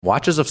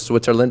Watches of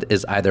Switzerland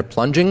is either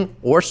plunging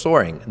or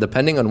soaring,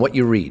 depending on what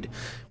you read.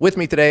 With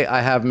me today,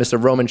 I have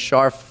Mr. Roman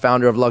Scharf,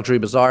 founder of Luxury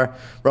Bazaar.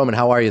 Roman,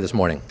 how are you this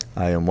morning?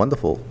 I am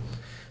wonderful.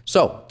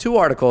 So, two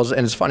articles,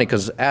 and it's funny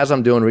because as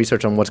I'm doing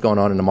research on what's going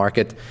on in the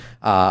market,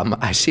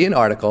 I see an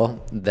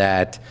article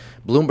that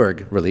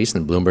Bloomberg released,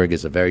 and Bloomberg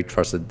is a very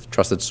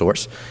trusted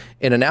source.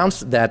 It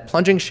announced that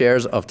plunging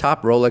shares of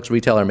top Rolex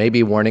retailer may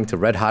be warning to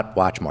red-hot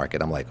watch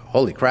market. I'm like,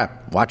 holy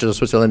crap, Watches of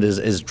Switzerland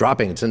is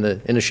dropping. It's in the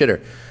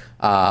shitter.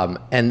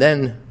 And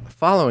then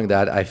following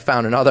that, I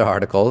found another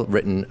article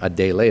written a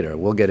day later.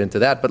 We'll get into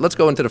that, but let's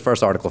go into the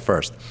first article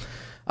first.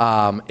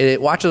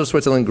 Watches of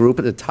Switzerland Group,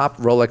 the top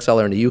Rolex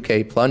seller in the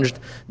UK, plunged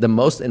the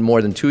most in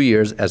more than 2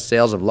 years as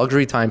sales of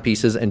luxury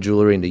timepieces and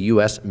jewelry in the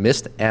US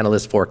missed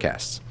analyst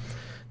forecasts.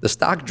 The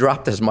stock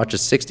dropped as much as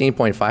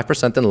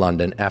 16.5% in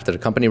London after the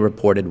company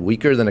reported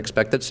weaker than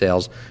expected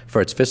sales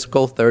for its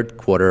fiscal third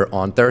quarter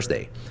on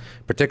Thursday,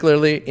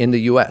 particularly in the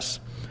US.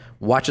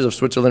 Watches of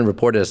Switzerland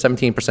reported a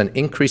 17%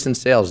 increase in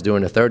sales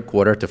during the third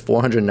quarter to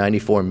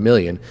 $494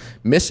 million,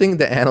 missing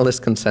the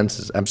analyst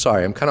consensus. I'm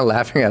sorry, I'm kind of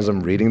laughing as I'm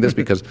reading this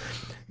because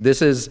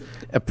this is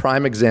a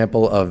prime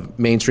example of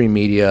mainstream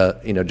media,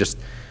 just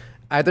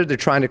either they're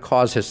trying to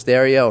cause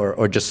hysteria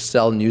or just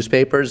sell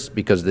newspapers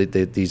because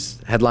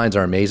these headlines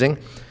are amazing.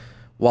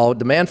 While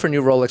demand for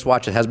new Rolex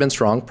watches has been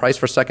strong, price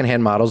for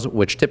secondhand models,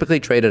 which typically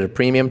trade at a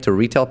premium to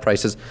retail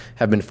prices,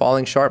 have been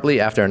falling sharply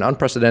after an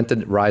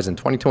unprecedented rise in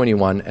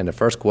 2021 and the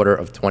first quarter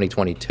of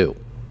 2022.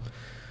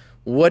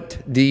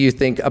 What do you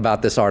think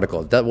about this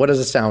article? What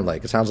does it sound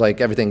like? It sounds like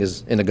everything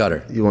is in the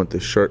gutter. You want the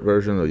short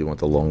version or you want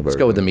the long version? Let's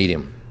go with the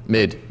medium,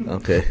 mid.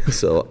 Okay,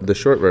 so the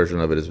short version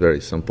of it is very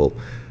simple.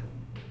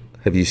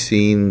 Have you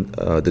seen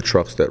the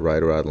trucks that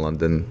ride around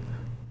London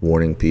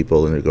warning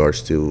people in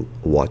regards to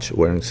watch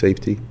wearing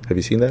safety? Have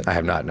you seen that? I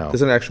have not, no.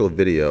 There's an actual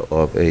video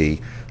of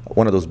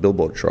one of those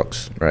billboard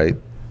trucks, right?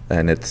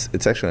 And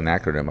it's actually an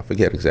acronym. I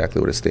forget exactly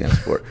what it stands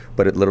for,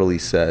 but it literally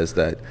says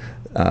that,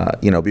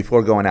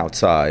 before going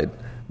outside,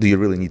 do you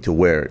really need to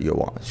wear your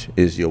watch?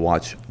 Is your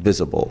watch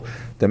visible?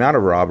 The amount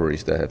of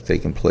robberies that have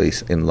taken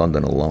place in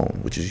London alone,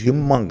 which is a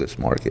humongous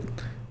market,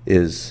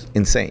 is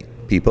insane.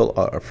 People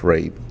are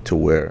afraid to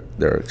wear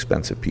their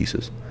expensive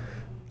pieces.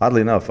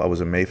 Oddly enough, I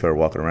was in Mayfair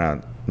walking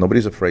around.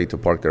 Nobody's afraid to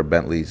park their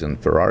Bentleys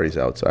and Ferraris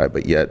outside,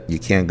 but yet you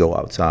can't go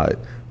outside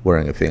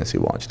wearing a fancy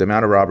watch. The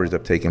amount of robberies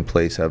that have taken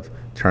place have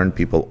turned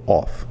people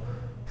off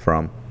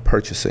from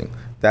purchasing.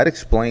 That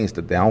explains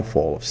the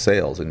downfall of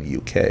sales in the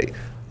UK,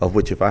 of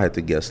which, if I had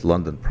to guess,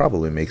 London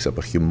probably makes up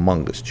a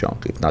humongous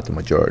chunk, if not the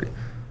majority.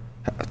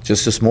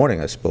 Just this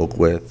morning, I spoke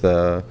with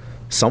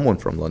someone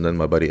from London,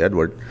 my buddy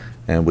Edward,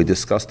 and we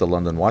discussed the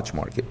London watch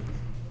market.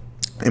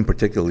 In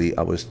particularly,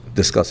 I was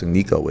discussing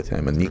Nico with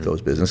him and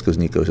Nico's business, because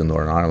Nico's in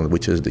Northern Ireland,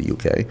 which is the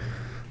UK.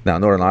 Now,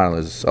 Northern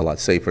Ireland is a lot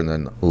safer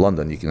than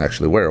London. You can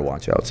actually wear a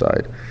watch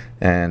outside.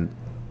 And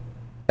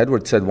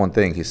Edward said one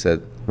thing. He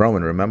said,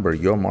 Roman, remember,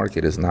 your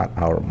market is not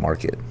our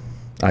market,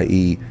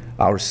 i.e.,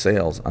 our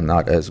sales are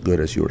not as good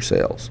as your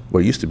sales,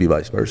 where it used to be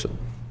vice versa.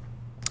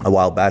 A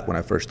while back when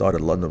I first started,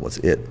 London was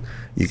it.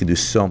 You could do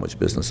so much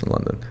business in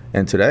London.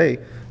 And today,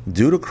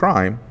 due to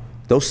crime,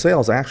 those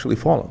sales are actually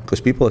falling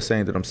because people are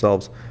saying to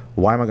themselves,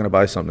 why am I going to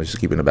buy something just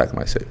to keep in the back of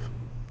my safe?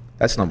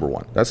 That's number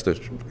one. I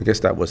guess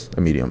that was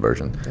a medium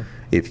version,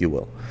 if you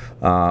will.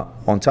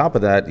 On top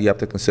of that, you have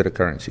to consider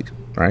currencies,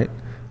 right?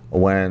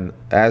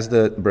 As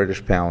the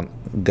British pound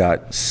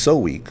got so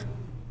weak,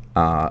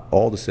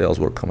 all the sales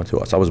were coming to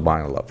us. I was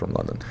buying a lot from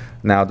London.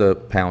 Now the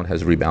pound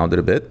has rebounded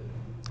a bit,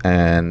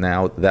 and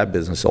now that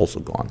business is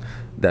also gone.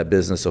 That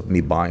business of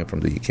me buying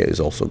from the UK is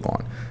also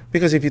gone.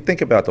 Because if you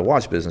think about the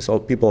watch business,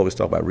 people always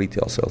talk about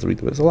retail sales.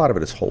 A lot of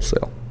it is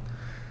wholesale.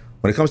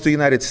 When it comes to the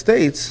United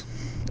States,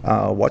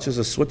 Watches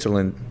of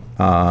Switzerland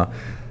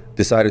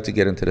decided to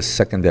get into the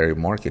secondary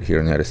market here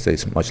in the United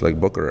States, much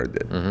like Booker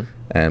did. Mm-hmm.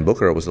 And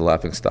Booker was the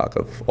laughingstock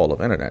of all of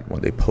internet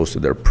when they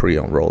posted their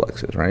pre-owned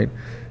Rolexes, right?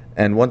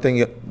 And one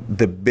thing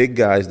the big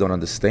guys don't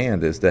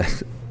understand is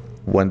that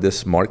when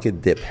this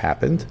market dip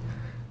happened,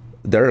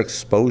 their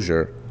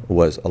exposure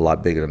was a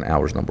lot bigger than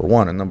ours, number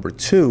one. And number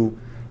two,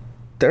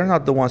 they're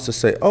not the ones to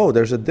say, oh,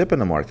 there's a dip in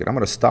the market. I'm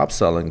going to stop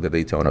selling the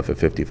Daytona for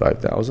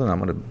 $55,000. I'm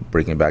going to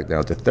bring it back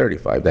down to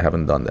 $35,000. They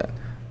haven't done that.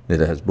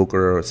 Neither has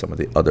Booker or some of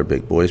the other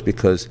big boys,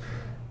 because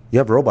you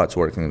have robots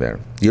working there.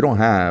 You don't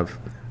have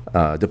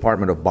a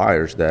department of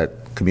buyers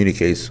that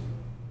communicates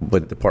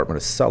with the department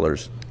of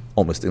sellers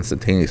almost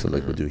instantaneously,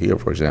 like we do here,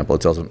 for example.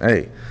 It tells them,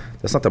 hey,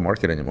 that's not the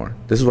market anymore.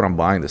 This is what I'm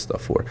buying this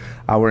stuff for.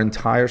 Our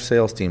entire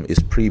sales team is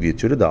previewed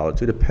to the dollar,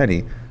 to the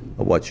penny,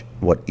 of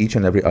what each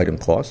and every item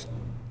costs,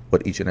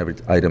 what each and every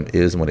item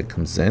is when it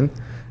comes in,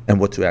 and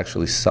what to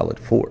actually sell it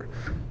for.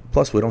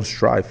 Plus, we don't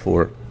strive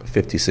for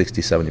 50,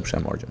 60,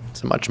 70% margin.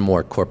 It's a much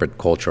more corporate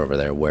culture over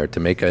there where to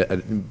make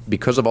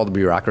because of all the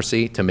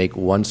bureaucracy, to make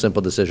one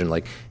simple decision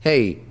like,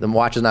 hey, the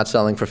watch is not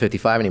selling for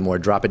 55 anymore,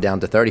 drop it down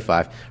to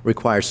 35,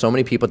 requires so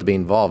many people to be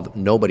involved.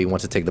 Nobody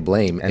wants to take the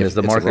blame. And if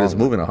the market is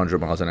moving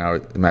 100 miles an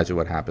hour, imagine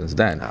what happens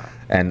then. Oh.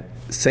 And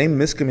same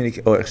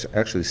miscommunication, or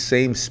actually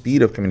same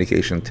speed of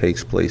communication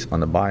takes place on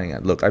the buying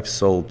end. Look, I've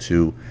sold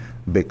to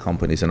big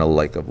companies and the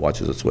like of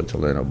Watches of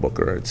Switzerland or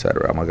Booker, et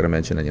cetera. I'm not going to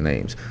mention any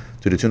names,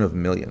 to the tune of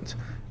millions.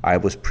 I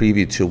was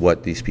privy to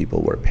what these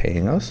people were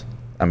paying us.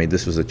 I mean,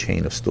 this was a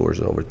chain of stores,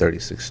 over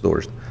 36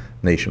 stores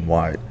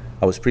nationwide.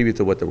 I was privy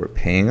to what they were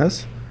paying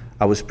us.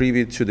 I was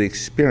privy to the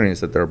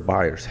experience that their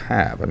buyers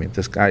have. I mean,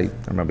 this guy,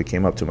 I remember,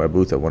 came up to my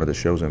booth at one of the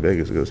shows in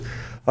Vegas. He goes,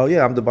 oh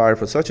yeah, I'm the buyer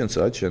for such and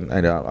such, and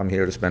I'm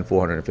here to spend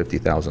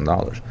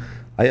 $450,000.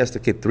 I asked the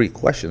kid 3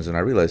 questions, and I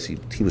realized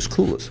he was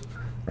clueless,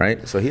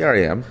 right? So here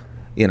I am.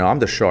 I'm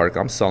the shark.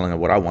 I'm selling at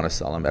what I want to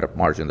sell them at a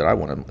margin that I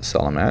want to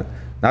sell them at.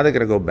 Now they're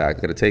going to go back,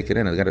 they're going to take it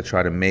in, and they're going to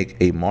try to make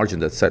a margin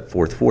that's set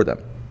forth for them,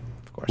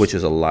 of course, which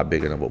is a lot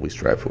bigger than what we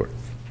strive for.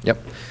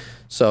 Yep.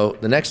 So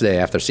the next day,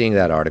 after seeing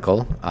that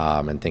article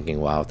and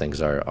thinking, wow,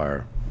 things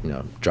are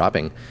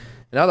dropping,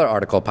 another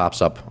article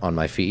pops up on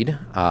my feed,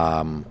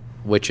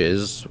 which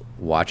is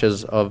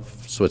Watches of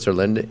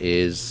Switzerland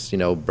is,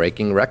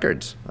 breaking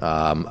records.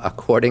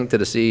 According to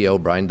the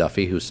CEO, Brian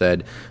Duffy, who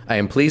said, I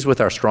am pleased with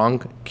our strong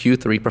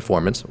Q3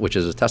 performance, which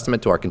is a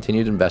testament to our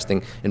continued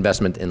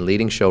investment in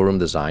leading showroom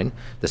design,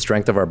 the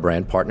strength of our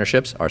brand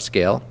partnerships, our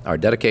scale, our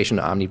dedication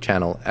to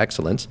omni-channel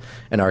excellence,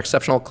 and our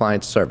exceptional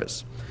client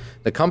service.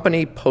 The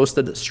company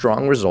posted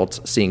strong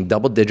results, seeing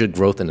double-digit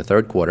growth in the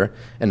third quarter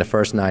and the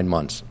first 9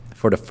 months.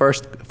 For the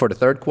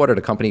third quarter,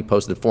 the company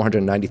posted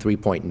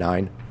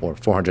 493.9 or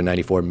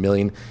 494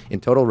 million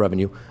in total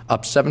revenue,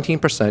 up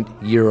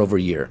 17% year over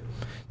year.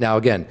 Now,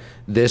 again,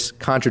 this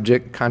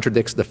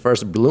contradicts the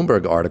first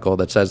Bloomberg article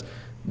that says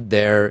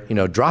they're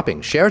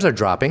dropping. Shares are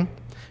dropping,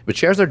 but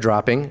shares are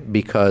dropping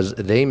because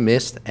they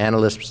missed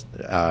analysts.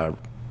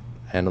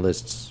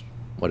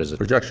 What is it?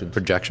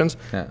 Projections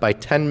yeah, by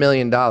 $10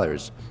 million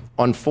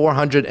on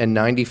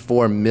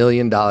 $494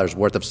 million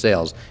worth of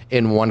sales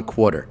in one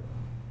quarter.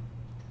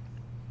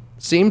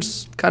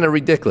 Seems kind of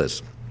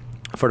ridiculous.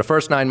 For the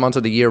first 9 months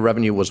of the year,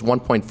 revenue was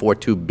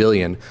 $1.42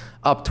 billion,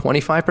 up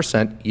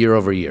 25% year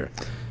over year.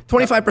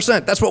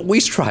 25%, that's what we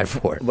strive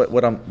for. But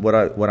what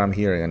I'm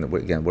hearing, and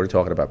again, we're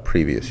talking about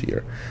previous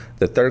year.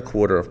 The third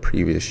quarter of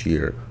previous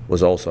year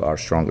was also our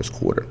strongest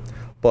quarter.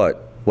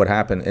 But what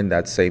happened in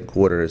that same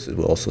quarter is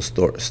we also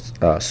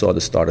saw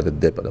the start of the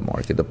dip of the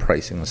market, the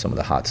pricing of some of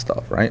the hot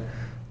stuff, right?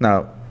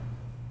 Now,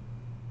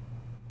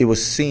 it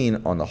was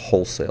seen on the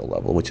wholesale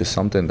level, which is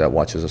something that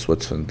Watches of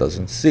Switzerland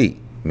doesn't see,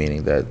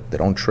 meaning that they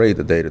don't trade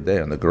the day-to-day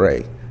on the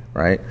gray,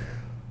 right?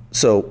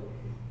 So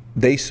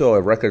they saw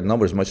record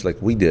numbers much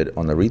like we did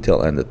on the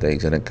retail end of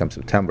things, and then come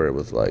September, it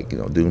was like,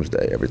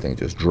 doomsday. Everything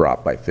just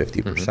dropped by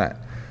 50%.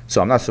 Mm-hmm.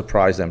 So I'm not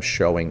surprised them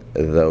showing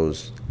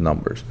those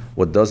numbers.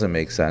 What doesn't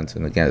make sense,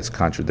 and again, it's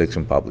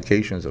contradicting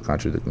publications or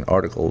contradicting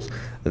articles,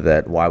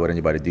 that why would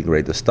anybody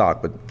degrade the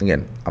stock? But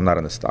again, I'm not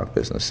in the stock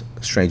business.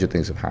 Stranger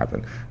things have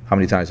happened. How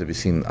many times have you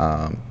seen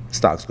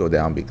stocks go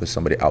down because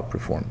somebody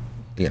outperformed,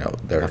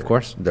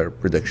 their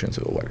predictions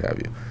or what have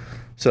you?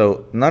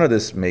 So none of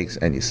this makes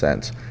any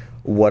sense.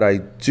 What I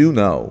do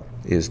know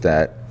is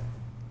that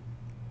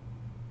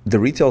the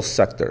retail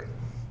sector,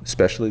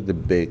 especially the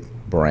big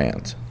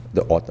brands,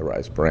 the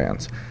authorized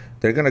brands,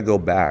 they're going to go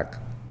back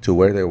to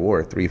where they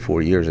were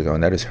 3-4 years ago,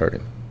 and that is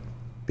hurting.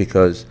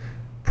 Because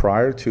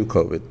prior to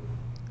COVID,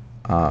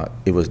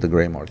 it was the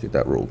gray market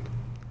that ruled,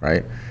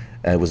 right?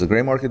 And it was the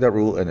gray market that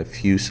ruled, and a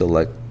few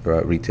select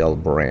retail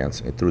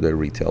brands through their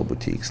retail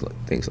boutiques,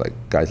 things like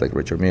guys like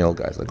Richard Mille,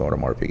 guys like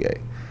Audemars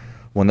Piguet.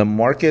 When the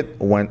market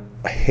went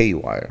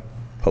haywire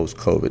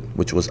post-COVID,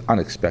 which was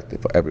unexpected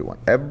for everyone,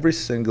 every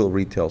single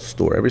retail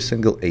store, every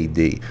single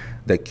AD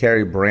that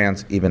carry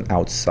brands even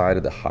outside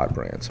of the hot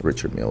brands,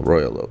 Richard Mille,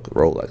 Royal Oak,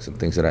 Rolex, and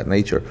things of that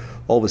nature,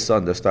 all of a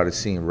sudden they started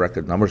seeing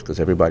record numbers because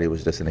everybody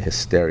was just in a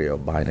hysteria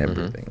of buying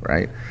everything, mm-hmm.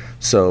 right?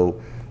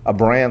 So a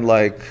brand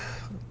like,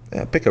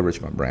 pick a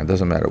Richmond brand,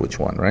 doesn't matter which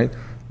one, right?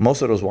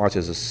 Most of those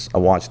watches is a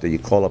watch that you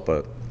call up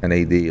an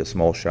AD, a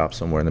small shop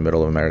somewhere in the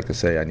middle of America,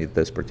 say, I need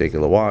this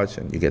particular watch,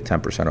 and you get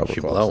 10%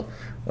 over cost.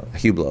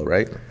 Hublot,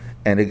 right?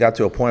 And it got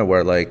to a point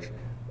where, like,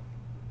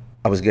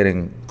 I was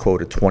getting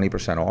quoted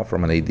 20% off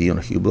from an AD on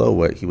a Hublot,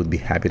 where he would be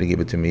happy to give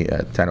it to me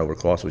at 10 over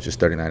cost, which is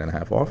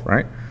 39.5 off,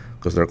 right?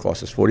 Because their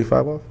cost is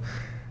 45 off.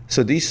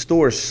 So these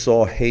stores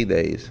saw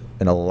heydays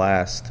in the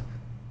last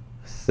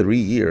 3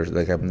 years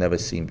like I've never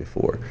seen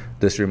before.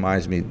 This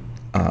reminds me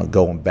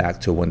going back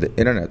to when the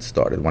internet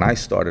started. When I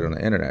started on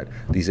the internet,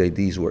 these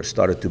ADs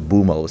started to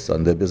boom all of a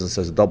sudden. Their business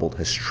has doubled,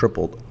 has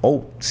tripled,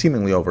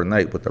 seemingly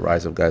overnight with the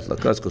rise of guys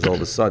like us, because all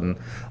of a sudden,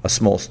 a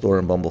small store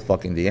in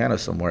Bumblefuck, Indiana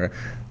somewhere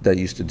that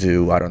used to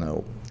do, I don't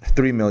know,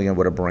 $3 million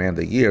with a brand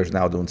a year is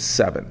now doing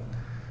 $7 million.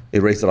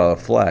 it raised a lot of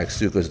flags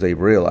too because they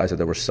realized that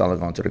they were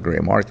selling onto the gray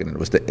market, and it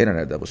was the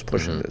internet that was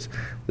pushing this.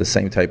 The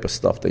same type of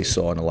stuff they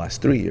saw in the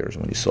last 3 years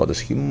when you saw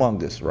this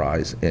humongous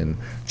rise in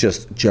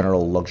just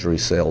general luxury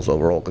sales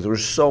overall, because there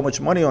was so much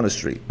money on the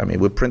street. I mean,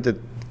 we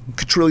printed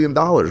 $1 trillion,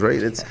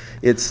 right?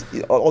 It's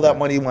all that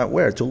money went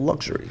where? To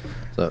luxury.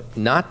 So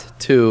not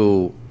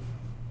to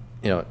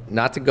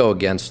go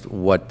against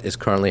what is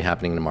currently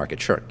happening in the market.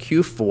 Sure,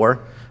 Q4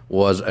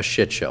 was a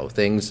shit show.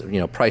 Things,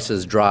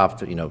 prices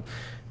dropped,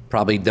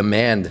 probably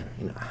demand,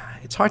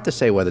 it's hard to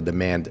say whether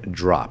demand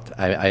dropped.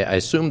 I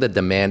assume that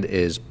demand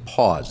is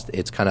paused.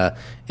 It's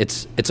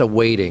it's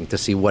awaiting to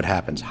see what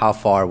happens. How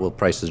far will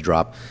prices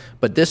drop?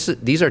 But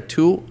these are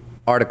two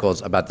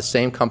articles about the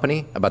same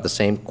company, about the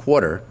same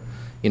quarter,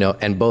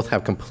 and both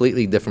have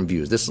completely different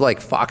views. This is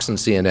like Fox and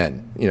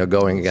CNN,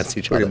 going against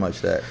each other. Pretty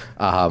much that.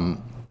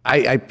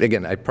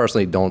 I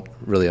personally don't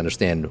really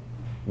understand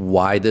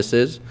why this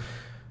is.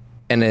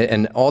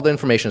 And all the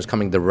information is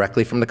coming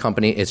directly from the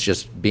company. It's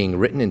just being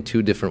written in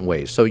two different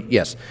ways. So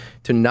yes,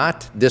 to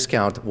not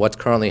discount what's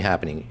currently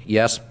happening.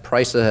 Yes,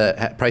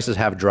 prices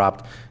have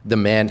dropped.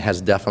 Demand has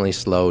definitely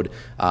slowed.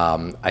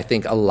 I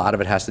think a lot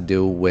of it has to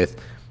do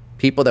with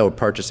people that were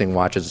purchasing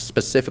watches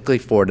specifically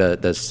for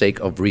the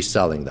sake of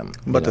reselling them.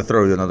 I'm about to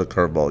throw you another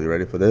curveball. You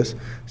ready for this?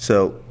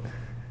 So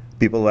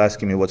people are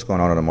asking me what's going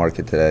on in the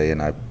market today,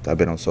 and I've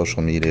been on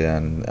social media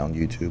and on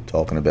YouTube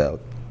talking about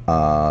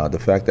the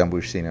fact that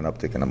we're seeing an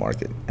uptick in the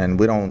market. And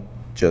we don't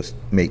just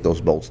make those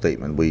bold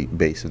statements. We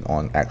base it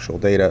on actual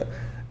data,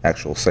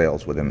 actual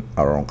sales within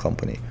our own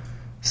company.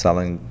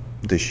 Selling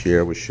this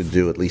year, we should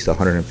do at least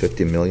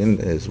 150 million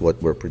is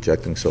what we're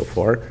projecting so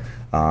far.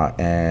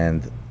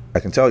 And I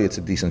can tell you it's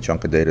a decent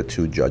chunk of data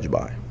to judge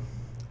by.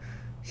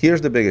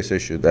 Here's the biggest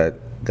issue that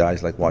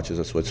guys like Watches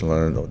of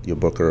Switzerland or your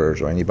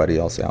Bookers or anybody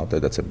else out there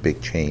that's a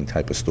big chain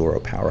type of store or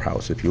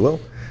powerhouse, if you will,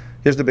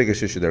 here's the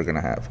biggest issue they're going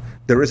to have.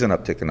 There is an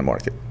uptick in the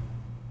market.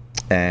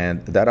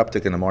 And that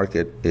uptick in the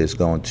market is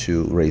going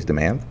to raise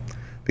demand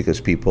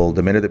because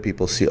the minute that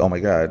people see, oh my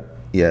God,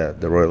 yeah,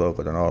 the Royal Oak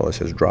or the Rolex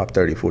has dropped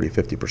 30, 40,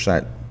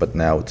 50%, but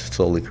now it's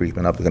slowly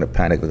creeping up. They're going to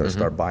panic. They're going to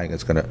start buying.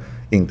 It's going to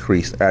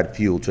increase, add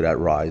fuel to that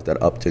rise, that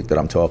uptick that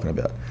I'm talking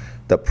about.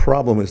 The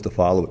problem is the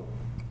following.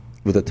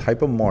 With the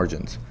type of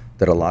margins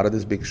that a lot of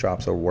these big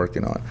shops are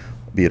working on,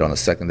 be it on a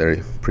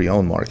secondary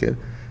pre-owned market,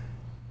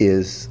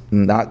 is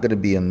not going to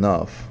be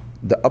enough.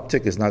 The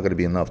uptick is not going to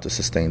be enough to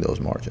sustain those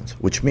margins,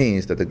 which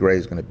means that the gray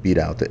is going to beat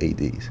out the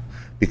ADs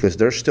because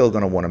they're still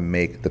going to want to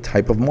make the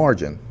type of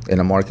margin in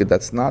a market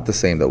that's not the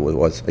same that it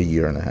was a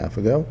year and a half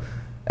ago.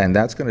 And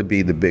that's going to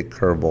be the big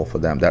curveball for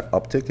them. That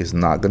uptick is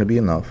not going to be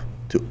enough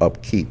to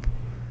upkeep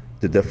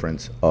the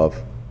difference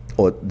of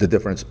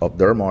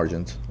their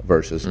margins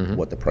versus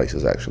what the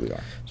prices actually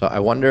are. So I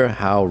wonder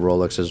how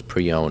Rolex's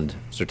pre-owned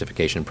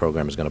certification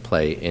program is going to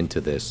play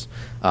into this.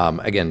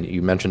 Again,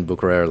 you mentioned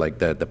Bucherer, like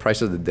the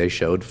prices that they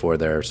showed for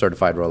their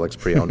certified Rolex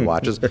pre-owned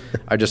watches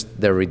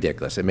they're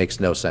ridiculous. It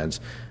makes no sense.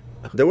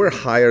 They were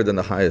higher than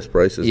the highest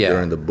prices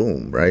during the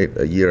boom, right?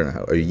 A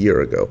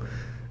year ago.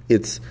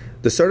 It's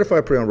the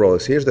certified pre-owned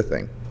Rolex. Here's the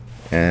thing,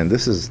 and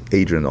this is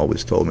Adrian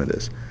always told me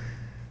this.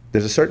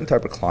 There's a certain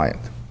type of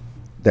client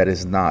that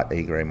is not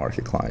a gray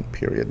market client,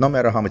 period. No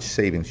matter how much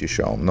savings you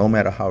show him, no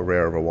matter how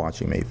rare of a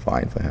watch you may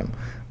find for him,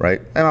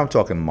 right? And I'm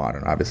talking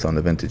modern. Obviously, on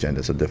the vintage end,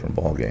 it's a different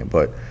ballgame.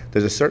 But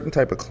there's a certain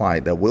type of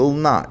client that will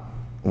not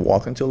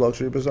walk into a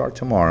luxury bazaar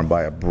tomorrow and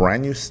buy a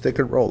brand new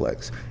stickered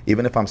Rolex,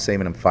 even if I'm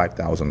saving him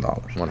 $5,000.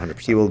 100%.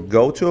 He will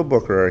go to a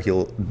booker,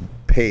 he'll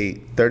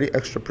pay 30%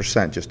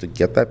 extra just to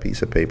get that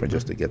piece of paper,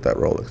 just to get that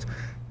Rolex.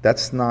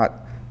 That's not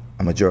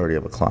a majority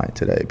of a client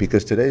today,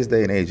 because today's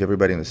day and age,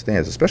 everybody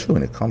understands, especially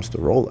when it comes to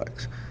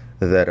Rolex,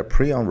 that a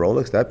pre-owned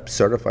Rolex, that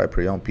certified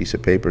pre-owned piece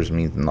of paper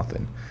means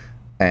nothing.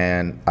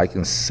 And I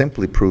can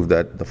simply prove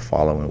that the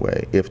following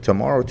way. If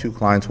tomorrow two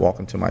clients walk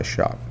into my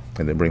shop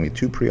and they bring me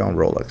two pre-owned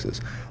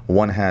Rolexes,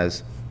 one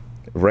has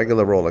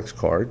regular Rolex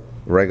card,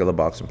 regular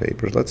box and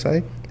papers, let's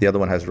say. The other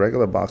one has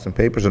regular box and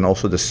papers and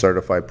also the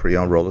certified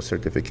pre-owned Rolex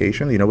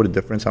certification. You know what the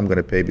difference I'm going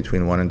to pay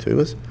between 1 and 2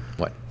 is?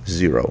 What?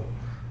 0.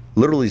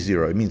 Literally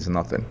 0. It means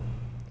nothing.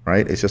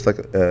 Right? It's just like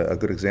a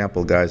good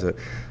example, guys that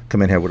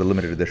come in here with a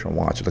limited edition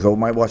watch. Like, oh,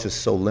 my watch is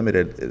so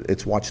limited,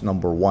 it's watch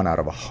number 1 out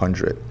of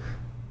 100.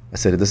 I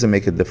said, it doesn't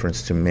make a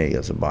difference to me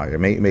as a buyer. It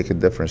may make a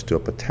difference to a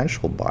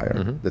potential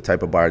buyer, the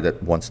type of buyer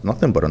that wants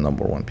nothing but a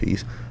number 1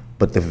 piece.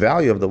 But the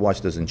value of the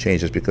watch doesn't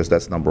change just because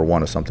that's number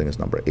 1 or something is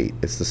number 8.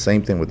 It's the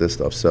same thing with this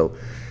stuff. So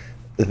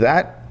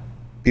that,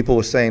 people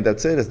were saying,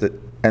 that's it, is the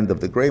end of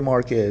the gray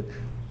market.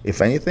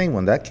 If anything,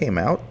 when that came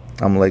out,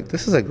 I'm like,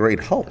 this is a great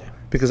help.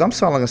 Because I'm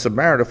selling a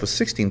Submariner for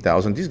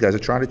 $16,000. These guys are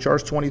trying to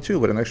charge $22,000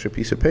 with an extra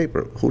piece of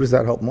paper. Who does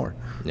that help more?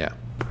 Yeah.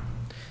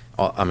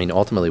 I mean,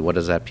 ultimately, what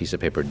does that piece of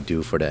paper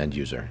do for the end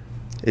user?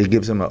 It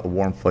gives them a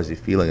warm, fuzzy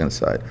feeling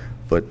inside.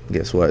 But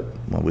guess what?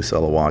 When we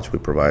sell a watch, we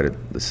provide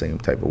the same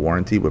type of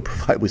warranty.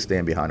 We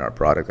stand behind our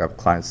product. I have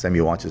clients send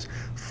me watches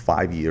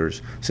 5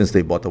 years since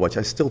they bought the watch.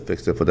 I still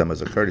fixed it for them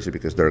as a courtesy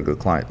because they're a good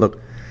client. Look,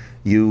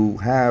 you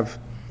have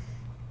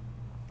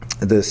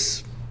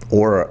this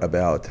aura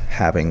about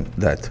having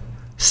that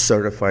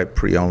certified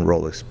pre-owned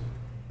Rolex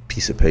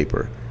piece of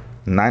paper.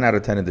 9 out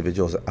of 10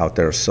 individuals out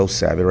there are so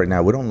savvy right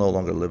now. We don't no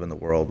longer live in the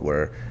world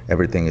where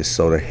everything is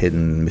sort of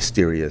hidden,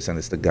 mysterious, and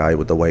it's the guy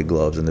with the white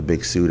gloves and the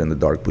big suit and the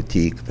dark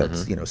boutique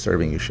that's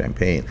serving you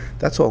champagne.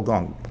 That's all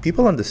gone.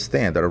 People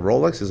understand that a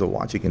Rolex is a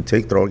watch you can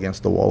take, throw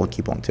against the wall, and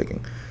keep on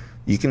ticking.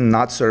 You can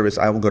not service.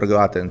 I'm going to go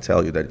out there and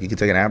tell you that you can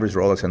take an average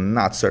Rolex and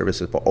not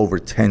service it for over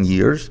 10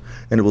 years,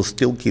 and it will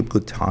still keep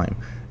good time.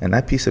 And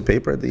that piece of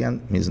paper at the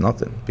end means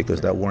nothing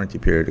because that warranty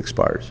period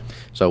expires.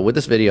 So with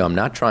this video, I'm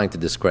not trying to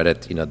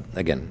discredit,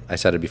 again, I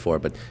said it before,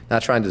 but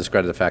not trying to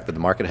discredit the fact that the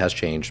market has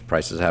changed,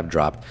 prices have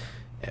dropped.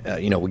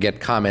 We get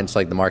comments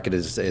like the market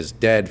is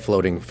dead,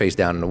 floating face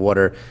down in the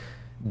water.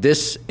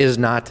 This is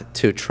not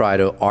to try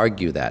to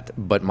argue that,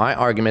 but my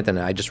argument, and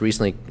I just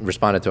recently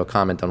responded to a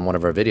comment on one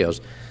of our videos,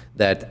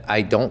 that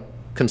I don't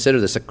consider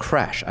this a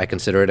crash. I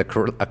consider it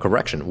a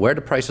correction. Where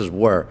the prices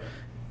were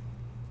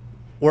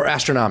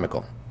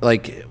astronomical.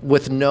 Like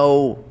with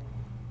no,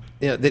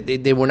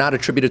 they were not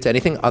attributed to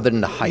anything other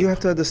than the hype. You have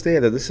to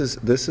understand that this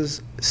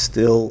is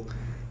still,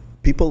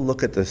 people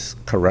look at this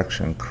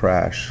correction,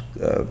 crash,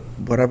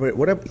 whatever,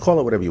 call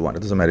it whatever you want.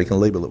 It doesn't matter. You can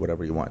label it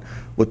whatever you want.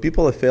 What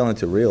people are failing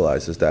to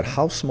realize is that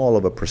how small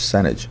of a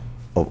percentage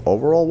of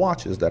overall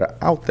watches that are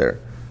out there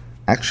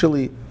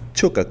actually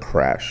took a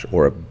crash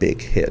or a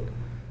big hit.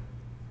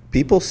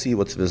 People see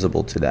what's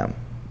visible to them.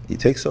 You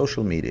take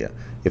social media.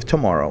 If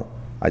tomorrow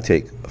I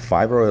take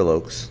 5 Royal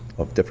Oaks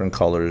of different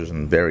colors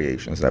and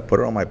variations, and I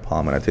put it on my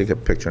palm, and I take a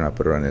picture and I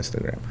put it on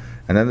Instagram,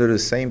 and then do the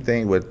same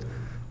thing with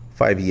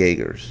 5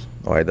 Jaegers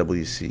or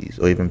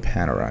IWCs or even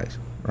Panerais,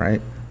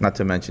 right? Not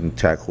to mention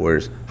Tag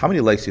Heuers. How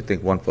many likes do you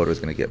think one photo is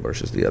going to get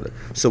versus the other?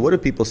 So what do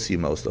people see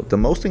most of? The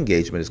most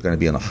engagement is going to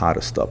be on the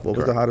hottest stuff. What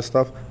was the hottest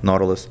stuff?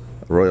 Nautilus,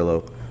 Royal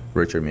Oak,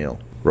 Richard Mille,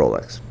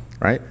 Rolex,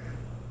 right?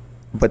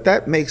 But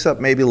that makes up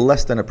maybe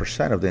less than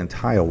 1% of the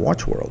entire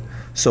watch world.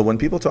 So when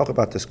people talk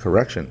about this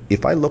correction,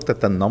 if I looked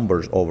at the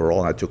numbers overall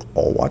and I took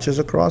all watches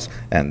across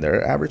and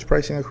their average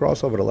pricing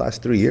across over the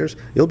last 3 years,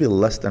 it'll be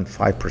less than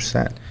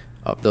 5%.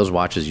 Of those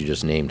watches you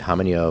just named, how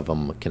many of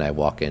them can I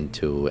walk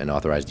into an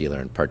authorized dealer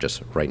and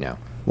purchase right now?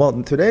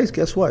 Well, today's,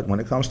 guess what? When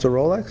it comes to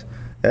Rolex,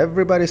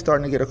 everybody's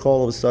starting to get a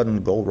call all of a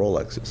sudden, gold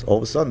Rolexes. All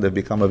of a sudden, they've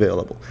become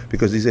available.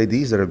 Because these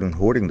ADs that have been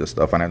hoarding this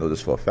stuff, and I know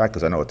this for a fact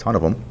because I know a ton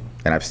of them,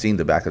 and I've seen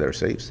the back of their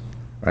safes,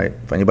 right?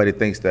 If anybody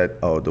thinks that,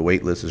 the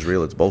wait list is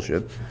real, it's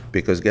bullshit.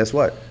 Because guess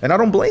what? And I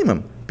don't blame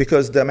them,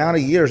 because the amount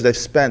of years they've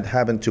spent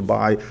having to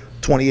buy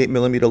 28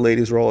 millimeter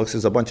ladies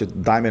Rolexes, a bunch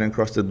of diamond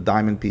encrusted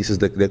diamond pieces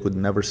that they could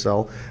never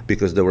sell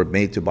because they were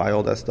made to buy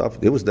all that stuff.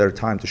 It was their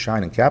time to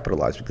shine and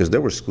capitalize because they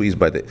were squeezed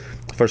by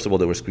first of all,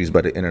 they were squeezed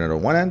by the internet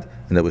on one end,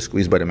 and they were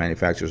squeezed by the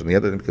manufacturers on the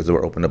other end because they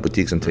were opening up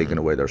boutiques and taking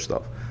away their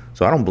stuff.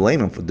 So I don't blame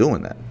them for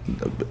doing that.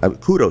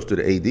 Kudos to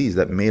the ADs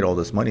that made all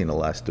this money in the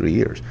last 3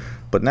 years.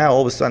 But now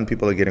all of a sudden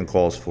people are getting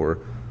calls for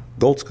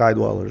gold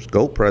Skydwellers,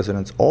 gold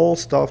Presidents, all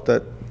stuff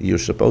that you're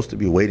supposed to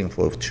be waiting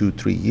for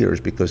 2-3 years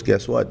because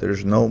guess what?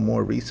 There's no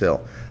more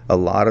resale. A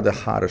lot of the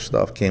hotter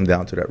stuff came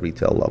down to that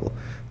retail level.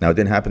 Now, it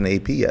didn't happen to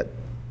AP yet,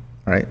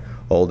 right?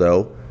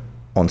 Although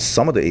on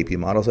some of the AP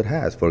models it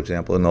has. For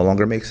example, it no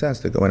longer makes sense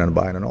to go in and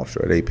buy an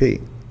offshore at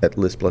AP at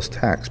list plus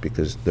tax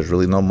because there's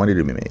really no money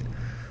to be made.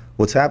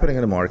 What's happening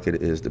in the market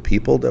is the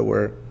people that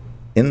were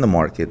in the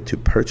market to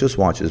purchase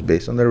watches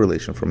based on their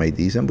relation from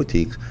ADs and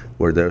boutiques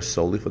were there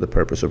solely for the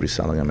purpose of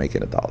reselling and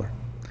making $1.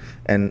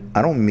 And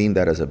I don't mean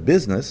that as a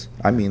business.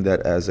 I mean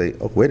that as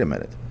wait a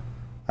minute.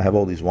 I have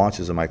all these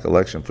watches in my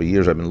collection. For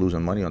years I've been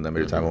losing money on them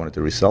every time I wanted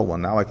to resell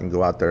one. Now I can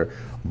go out there,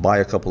 buy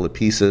a couple of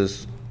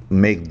pieces,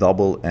 make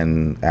double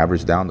and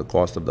average down the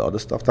cost of the other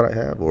stuff that I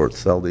have or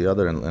sell the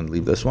other and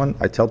leave this one.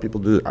 I tell people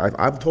to do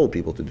I've told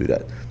people to do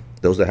that.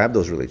 Those that have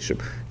those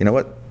relationships. You know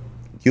what?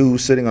 You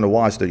sitting on a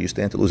watch that you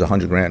stand to lose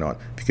 $100,000 on.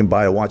 If you can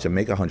buy a watch and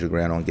make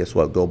 $100,000 on, guess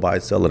what? Go buy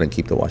it, sell it, and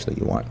keep the watch that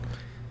you want.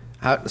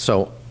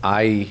 So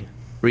I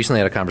recently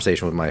had a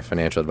conversation with my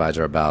financial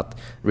advisor about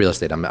real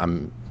estate.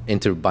 I'm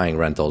into buying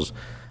rentals.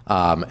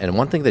 And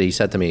one thing that he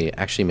said to me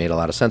actually made a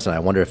lot of sense, and I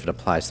wonder if it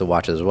applies to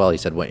watches as well. He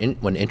said,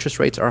 when interest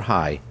rates are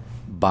high,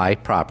 buy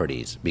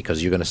properties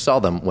because you're going to sell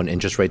them when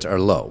interest rates are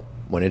low.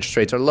 When interest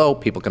rates are low,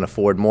 people can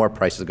afford more,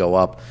 prices go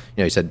up.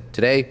 He said,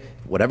 today,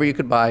 whatever you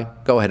could buy,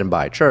 go ahead and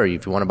buy it. Sure,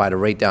 if you want to buy the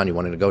rate down, you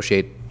want to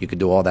negotiate, you could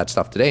do all that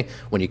stuff today.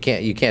 When you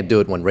can't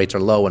do it when rates are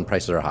low and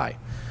prices are high.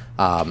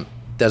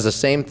 Does the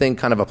same thing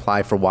kind of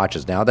apply for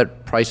watches? Now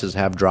that prices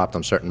have dropped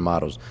on certain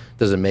models,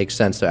 does it make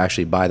sense to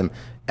actually buy them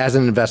as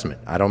an investment?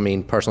 I don't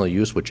mean personal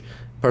use, which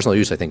personal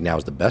use I think now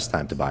is the best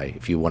time to buy.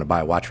 If you want to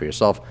buy a watch for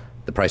yourself,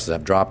 the prices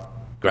have dropped,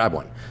 grab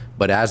one.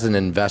 But as an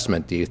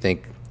investment, do you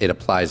think it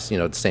applies,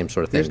 the same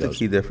sort of thing? Here's the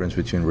key difference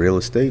between real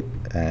estate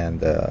and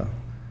the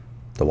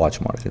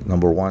watch market.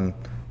 Number one,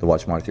 the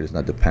watch market is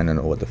not dependent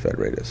on what the Fed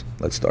rate is.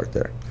 Let's start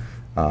there.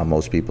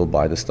 Most people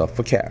buy the stuff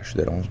for cash.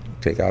 They don't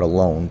take out a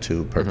loan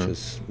to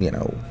purchase,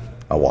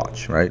 a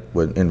watch, right?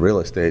 In real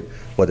estate,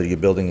 whether you're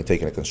building and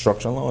taking a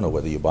construction loan or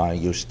whether you're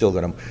buying, you're still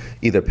going to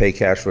either pay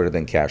cash for it and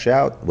then cash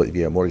out. If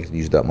you have a mortgage, you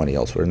use that money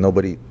elsewhere.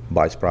 Nobody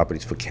buys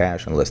properties for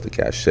cash unless the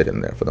cash sit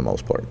in there for the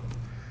most part.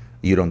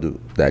 You don't do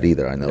that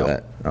either, I know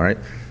that, all right?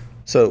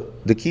 So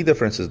the key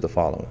difference is the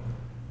following.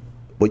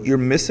 What you're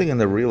missing in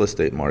the real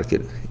estate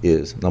market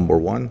is, number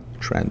one,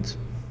 trends.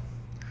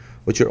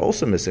 What you're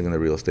also missing in the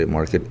real estate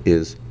market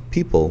is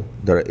people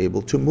that are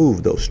able to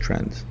move those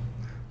trends.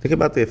 Think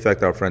about the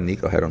effect our friend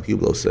Nico had on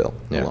Hublot's sale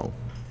alone.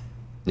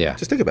 Yeah.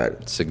 Just think about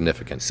it.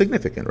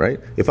 Significant, right?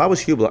 If I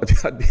was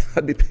Hublot,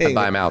 I'd be paying.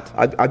 I'd buy him out.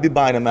 I'd be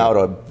buying him out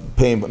or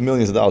paying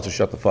millions of dollars to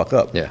shut the fuck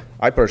up. Yeah.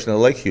 I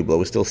personally like Hublot.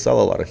 We still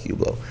sell a lot of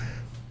Hublot.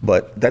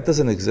 But that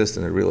doesn't exist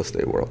in the real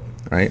estate world,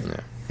 right? Yeah.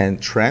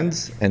 And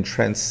trends and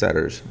trend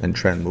setters and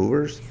trend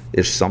movers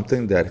is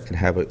something that can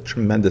have a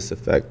tremendous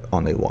effect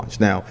on a watch.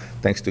 Now,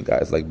 thanks to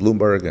guys like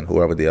Bloomberg and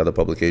whoever the other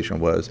publication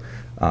was,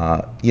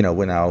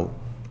 we're now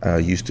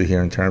used to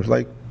hearing terms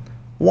like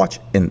watch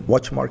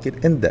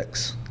market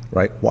index,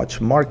 right?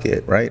 Watch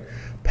market, right?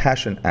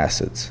 Passion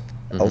assets,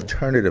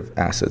 alternative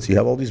assets. You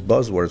have all these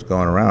buzzwords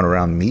going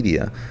around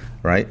media,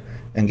 right?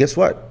 And guess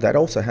what? That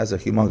also has a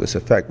humongous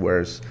effect,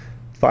 whereas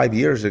 5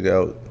 years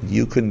ago,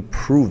 you couldn't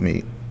prove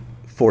me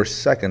for a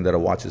second that a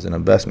watch is an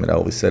investment. I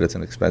always said it's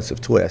an expensive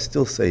toy. I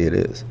still say it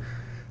is.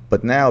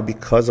 But now,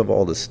 because of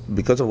all this,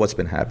 because of what's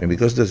been happening,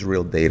 because there's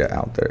real data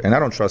out there, and I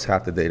don't trust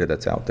half the data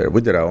that's out there.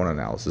 We did our own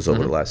analysis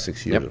over the last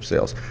 6 years of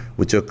sales.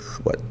 We took,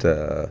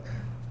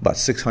 about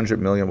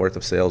 600 million worth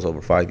of sales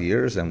over 5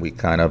 years, and we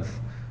kind of,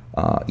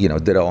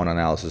 did our own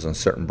analysis on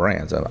certain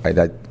brands.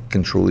 I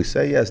can truly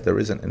say, yes, there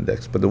is an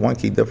index. But the one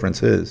key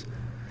difference is,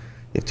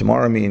 if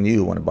tomorrow me and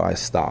you want to buy a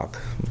stock,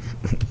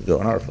 go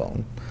on our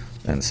phone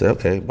and say,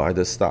 okay, buy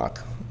this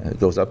stock. And it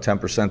goes up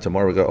 10%.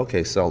 Tomorrow we go,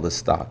 okay, sell this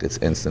stock. It's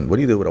instant. What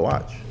do you do with a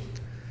watch?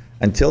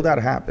 Until that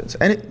happens.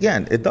 And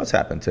again, it does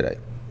happen today.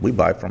 We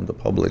buy from the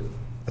public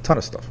a ton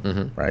of stuff,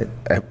 right?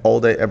 All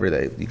day, every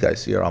day. You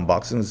guys see our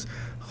unboxings.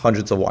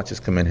 Hundreds of watches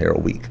come in here a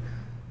week.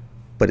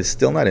 But it's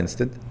still not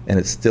instant, and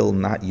it's still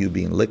not you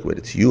being liquid.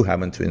 It's you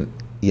having to,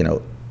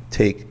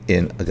 take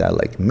in a guy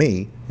like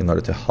me in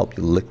order to help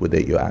you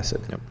liquidate your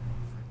asset. Yep.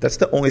 That's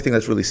the only thing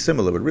that's really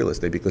similar with real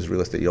estate, because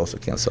real estate you also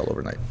can't sell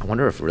overnight. I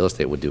wonder if real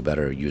estate would do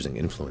better using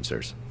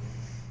influencers.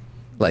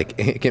 Like,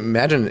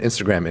 imagine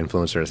Instagram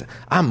influencers.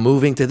 I'm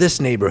moving to this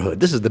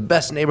neighborhood. This is the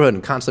best neighborhood,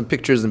 and constant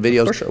pictures and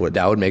videos. Of course it would.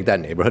 That would make that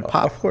neighborhood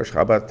pop. Of course.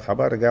 How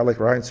about a guy like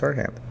Ryan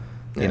Serhant?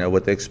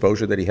 With the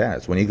exposure that he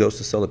has. When he goes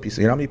to sell a piece,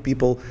 how many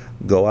people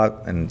go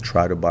out and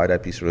try to buy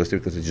that piece of real estate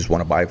because they just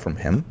want to buy it from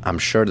him? I'm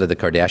sure that the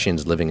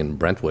Kardashians living in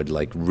Brentwood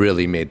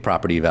really made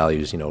property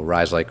values,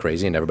 rise like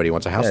crazy, and everybody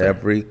wants a house there.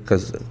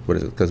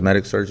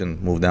 Cosmetic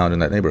surgeon moved down in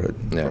that neighborhood,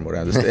 from what I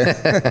understand.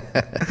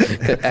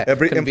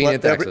 every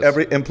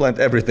implant,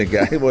 everything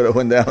guy would have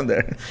went down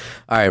there.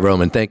 All right,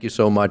 Roman, thank you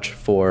so much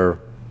for...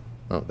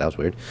 Oh, that was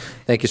weird.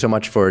 Thank you so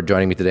much for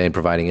joining me today and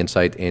providing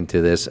insight into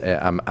this.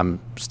 I'm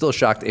still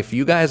shocked. If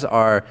you guys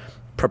are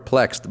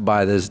perplexed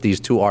by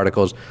these two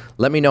articles,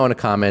 let me know in the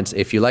comments.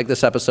 If you like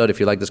this episode, if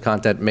you like this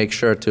content, make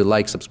sure to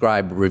like,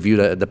 subscribe, review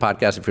the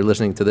podcast if you're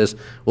listening to this.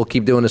 We'll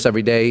keep doing this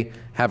every day.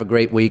 Have a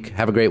great week.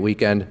 Have a great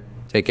weekend.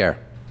 Take care.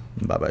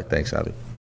 Bye-bye. Thanks, Avi.